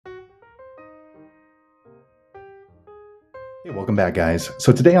Hey, welcome back guys.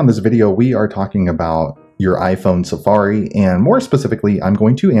 So today on this video we are talking about your iPhone Safari, and more specifically I'm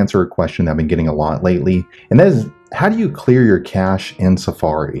going to answer a question that I've been getting a lot lately, and that is, how do you clear your cache in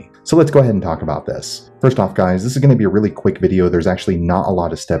Safari? So let's go ahead and talk about this. First off guys, this is going to be a really quick video. There's actually not a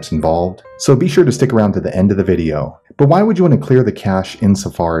lot of steps involved, so be sure to stick around to the end of the video. But why would you want to clear the cache in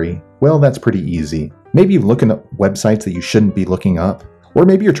Safari? Well, that's pretty easy. Maybe you're looking up websites that you shouldn't be looking up. Or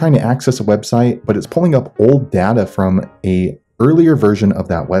maybe you're trying to access a website, but it's pulling up old data from an earlier version of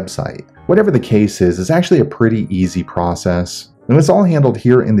that website. Whatever the case is, it's actually a pretty easy process. And it's all handled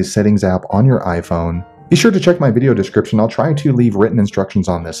here in the Settings app on your iPhone. Be sure to check my video description. I'll try to leave written instructions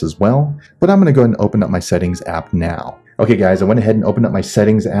on this as well, but I'm going to go ahead and open up my Settings app now. Okay guys, I went ahead and opened up my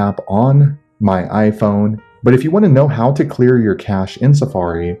Settings app on my iPhone. But if you want to know how to clear your cache in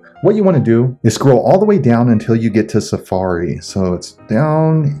Safari, what you want to do is scroll all the way down until you get to Safari. So it's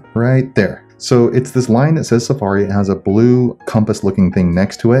down right there. So it's this line that says Safari. It has a blue compass looking thing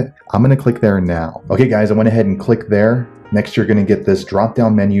next to it. I'm going to click there now. Okay guys, I went ahead and clicked there. Next you're going to get this drop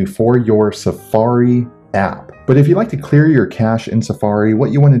down menu for your Safari app. But if you'd like to clear your cache in Safari,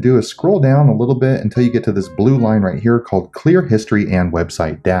 what you want to do is scroll down a little bit until you get to this blue line right here called Clear History and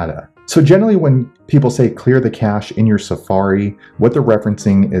Website Data. So generally when people say clear the cache in your Safari, what they're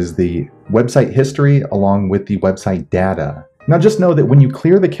referencing is the website history along with the website data. Now just know that when you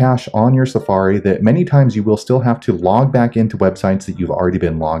clear the cache on your Safari, that many times you will still have to log back into websites that you've already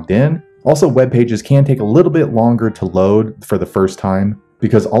been logged in. Also, web pages can take a little bit longer to load for the first time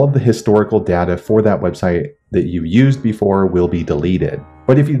because all of the historical data for that website that you used before will be deleted.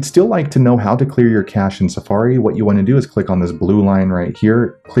 But if you'd still like to know how to clear your cache in Safari, what you want to do is click on this blue line right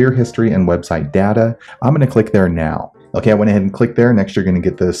here, Clear History and Website Data. I'm going to click there now. Okay, I went ahead and clicked there. Next, you're going to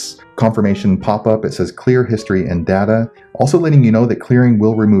get this confirmation pop-up. It says Clear History and Data, also letting you know that clearing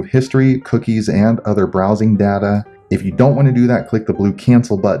will remove history, cookies, and other browsing data. If you don't want to do that, click the blue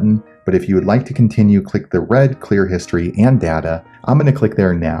Cancel button. But if you would like to continue, click the red Clear History and Data. I'm going to click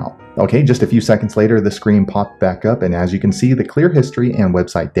there now. Okay, just a few seconds later, the screen popped back up, and as you can see, the Clear History and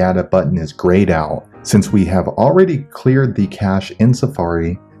Website Data button is grayed out since we have already cleared the cache in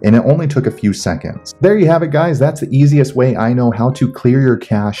Safari, and it only took a few seconds. There you have it guys, that's the easiest way I know how to clear your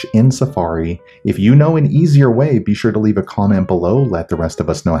cache in Safari. If you know an easier way, be sure to leave a comment below, let the rest of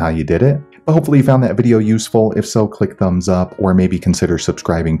us know how you did it. But hopefully you found that video useful. If so, click thumbs up or maybe consider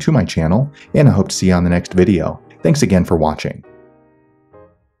subscribing to my channel, and I hope to see you on the next video. Thanks again for watching.